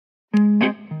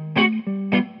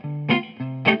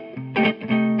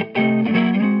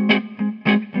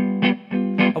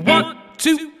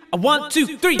1,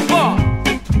 2, 3, 4. All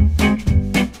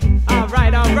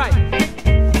right, all right.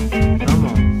 Come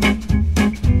on.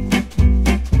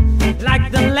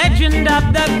 Like the legend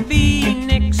of the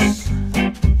phoenix,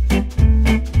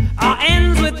 all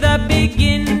ends with the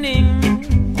beginning.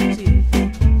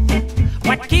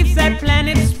 What keeps that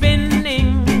planet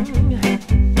spinning?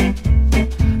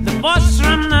 The force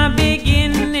from the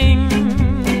beginning.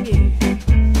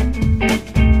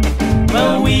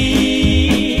 But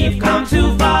we've come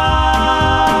too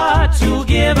far to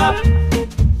give up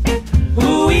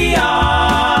who we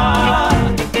are.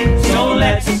 So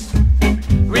let's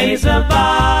raise a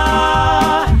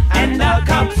bar and our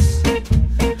cups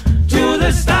to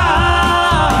the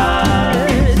stars.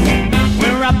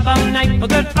 We're up all night for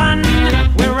good fun.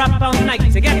 We're up all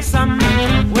night to get some.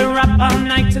 We're up all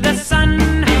night to the sun.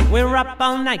 We're up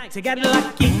all night to get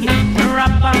lucky. We're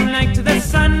up all night to the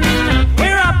sun.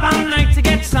 We're up all night to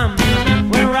get some.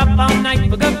 We're up all night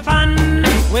for good fun.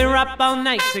 We're up all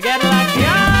night to get lucky.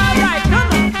 All right,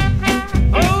 come on.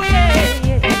 Oh yeah,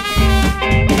 yeah.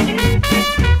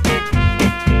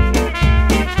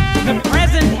 The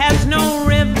present has no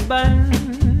ribbon.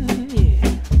 Yeah.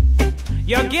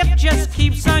 Your gift just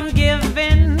keeps on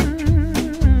giving.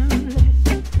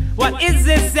 What is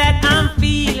this that I'm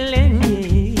feeling?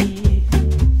 Yeah.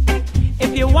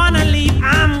 If you wanna leave,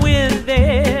 I'm with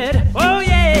it. Oh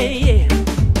yeah, yeah.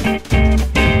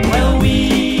 Well,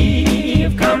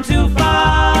 we've come too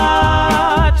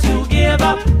far to give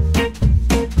up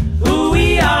who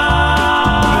we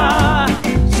are.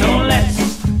 So let's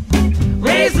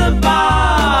raise the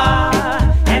bar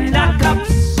and our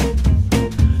cups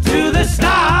to the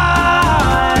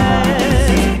stars.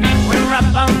 We're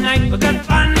up all night for good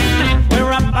fun.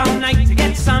 We're up all night to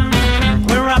get some.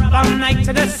 We're up all night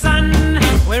to the sun.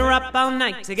 We're up all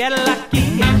night to get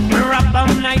lucky. We're up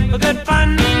all night for good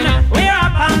fun. We're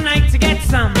up all night to get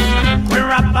some.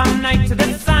 We're up all night to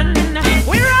the sun.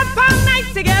 We're up all night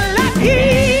to get lucky.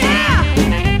 Yeah.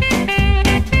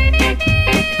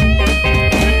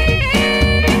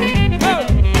 Oh.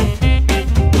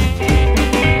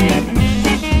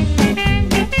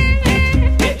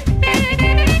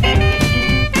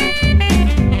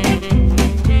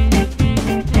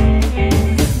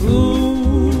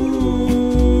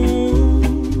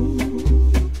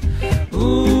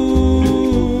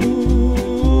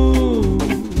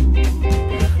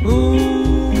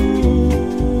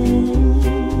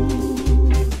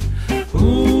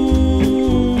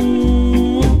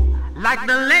 Like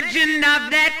the legend of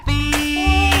that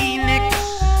phoenix,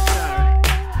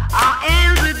 all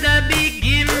ends with the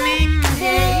beginning.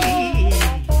 Hey.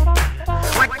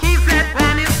 What keeps that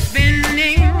planet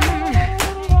spinning?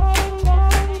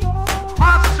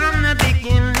 Off from the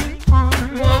beginning.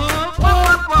 Whoa, whoa,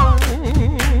 whoa.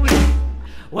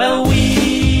 Well,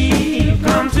 we've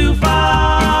come too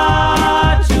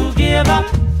far to give up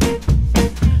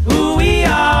who we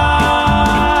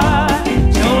are.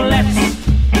 So let's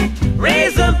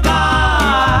raise a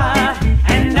bar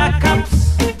and our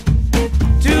cups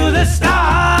to the stars.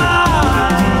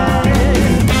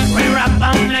 We're up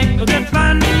all night for good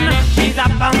fun. She's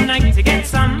up all night to get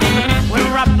some.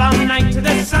 We're up all night to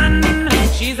the sun.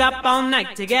 She's up all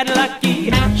night to get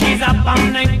lucky. She's up all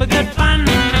night for good fun.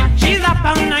 She's up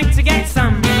all night to get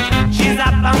some. She's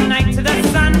up all night to the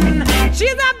sun.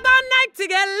 She's up all night to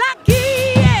get lucky.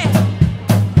 Yeah.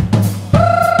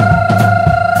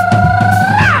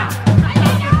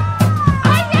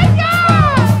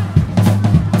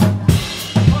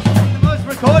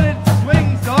 Recorded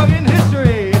swing song in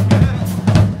history.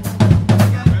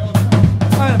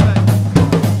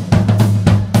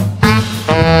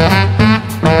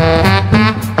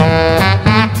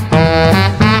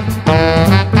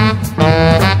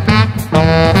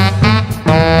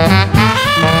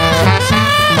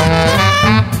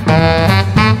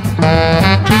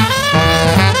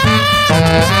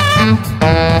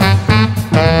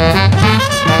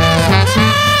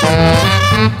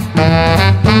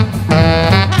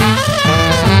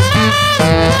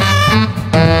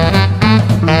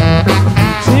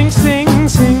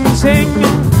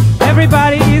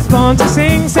 Everybody's born to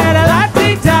sing, said a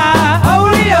la-ti-da,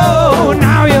 oh-dee-oh.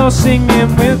 Now you're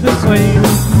singing with the swing.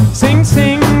 Sing,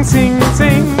 sing, sing,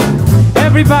 sing.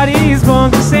 Everybody's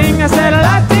born to sing, I said a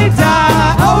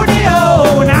la-ti-da,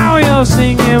 oh-dee-oh. Now you're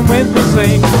singing with the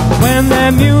swing. When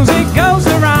the music goes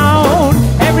around,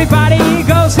 everybody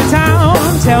goes to town.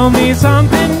 Tell me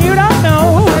something you don't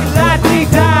know.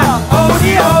 La-ti-da,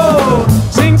 oh-dee-oh.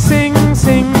 Sing, sing,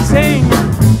 sing, sing.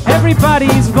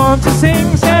 Everybody's born to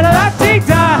sing, said a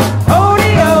la-ti-da,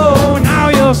 oh-dee-oh. Now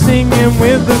you're singing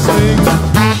with the swing.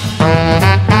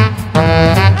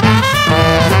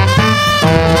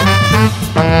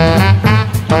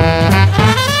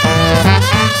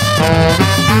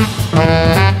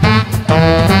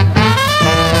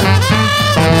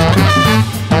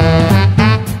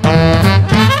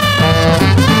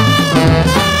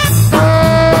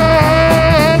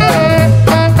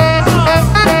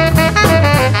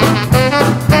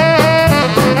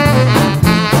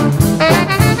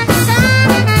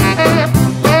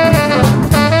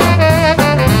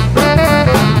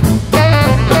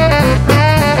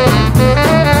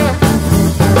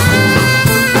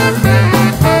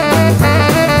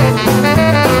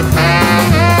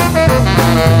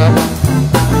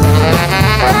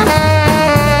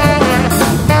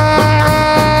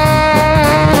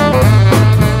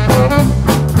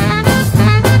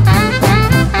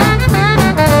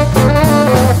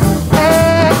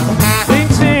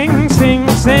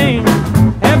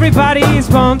 Everybody's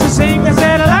born to sing. I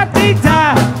said,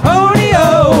 la-dee-da,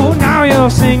 oh-dee-oh. Now you're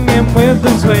singing with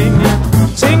the swing.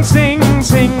 Sing, sing,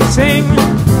 sing, sing.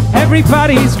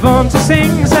 Everybody's born to sing.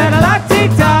 I said,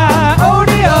 la-dee-da,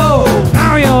 oh-dee-oh.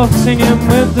 Now you're singing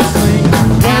with the swing.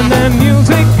 When the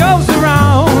music goes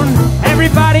around,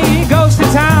 everybody goes to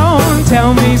town.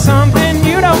 Tell me something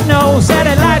you don't know. Said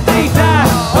it la-dee-da,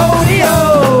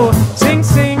 oh-dee-oh. Sing,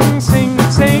 sing, sing,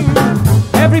 sing.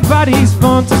 Everybody's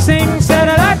born to sing. Said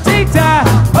it la-dee-da,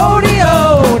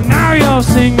 oh-dee-oh. Now you're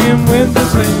singing with the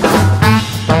swing.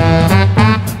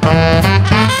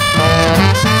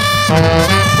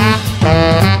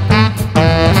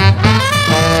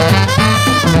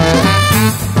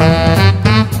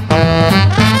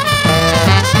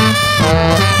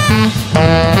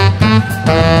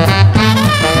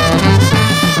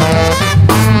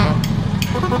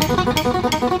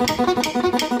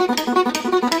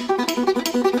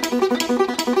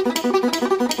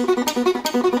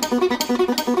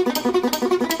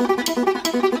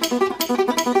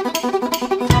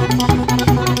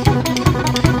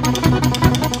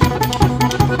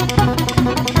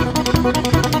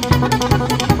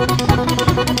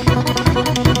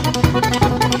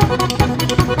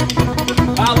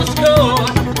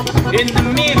 In the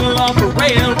middle of a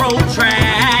railroad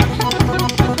track,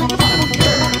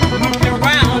 moved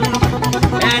around,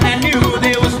 and I knew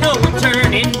there was no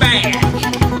turning back.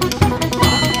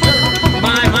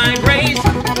 My mind raced,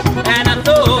 and I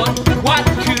thought, what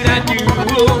could I do?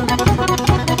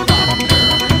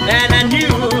 And I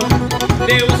knew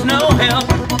there was no help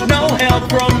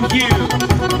from you.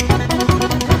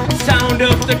 Sound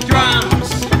of the drums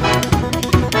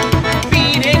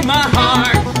beating my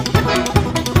heart.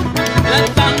 The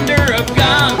thunder of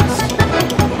guns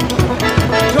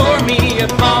tore me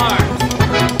apart.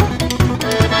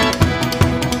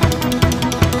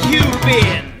 You've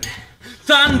been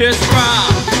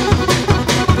thunderstruck.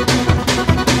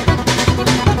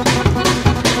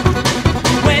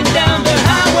 Went down the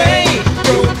highway,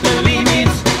 broke the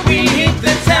limits, we hit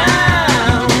the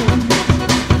town.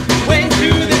 Went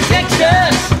through the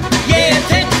Texas, yeah,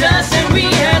 Texas, and we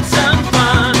had some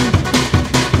fun.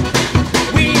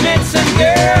 Some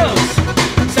girls,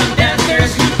 some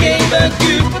dancers who gave a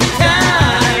good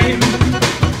time.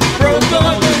 Broke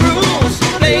all the rules,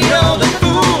 played all the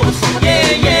fools.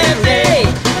 Yeah, yeah,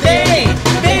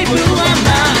 they blew my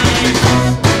mind.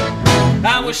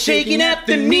 I was shaking at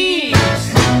the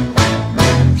knees.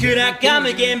 Could I come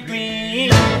again,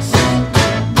 please?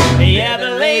 Yeah,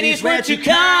 the ladies were too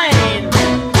kind.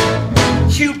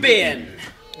 You've been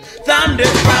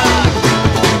thunderstruck.